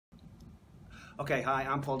Okay, hi,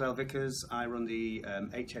 I'm Paul Dale Vickers. I run the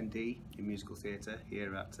HND in musical theatre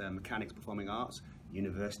here at Mechanics Performing Arts,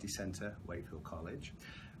 University Centre, Wakefield College.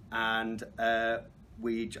 And I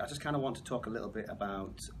just kind of want to talk a little bit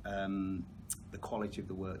about the quality of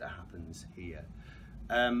the work that happens here.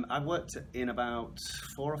 I've worked in about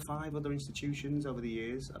 4 or 5 other institutions over the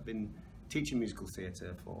years. I've been teaching musical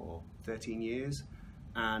theatre for 13 years,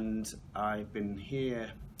 and I've been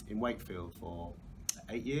here in Wakefield for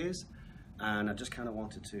 8 years. And I just kind of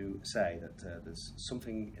wanted to say that there's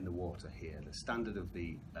something in the water here. The standard of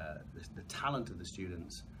the talent of the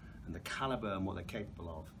students and the calibre and what they're capable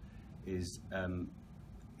of is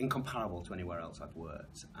incomparable to anywhere else I've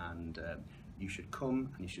worked. And you should come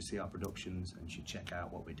and you should see our productions and you should check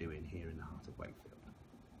out what we're doing here in the heart of Wakefield.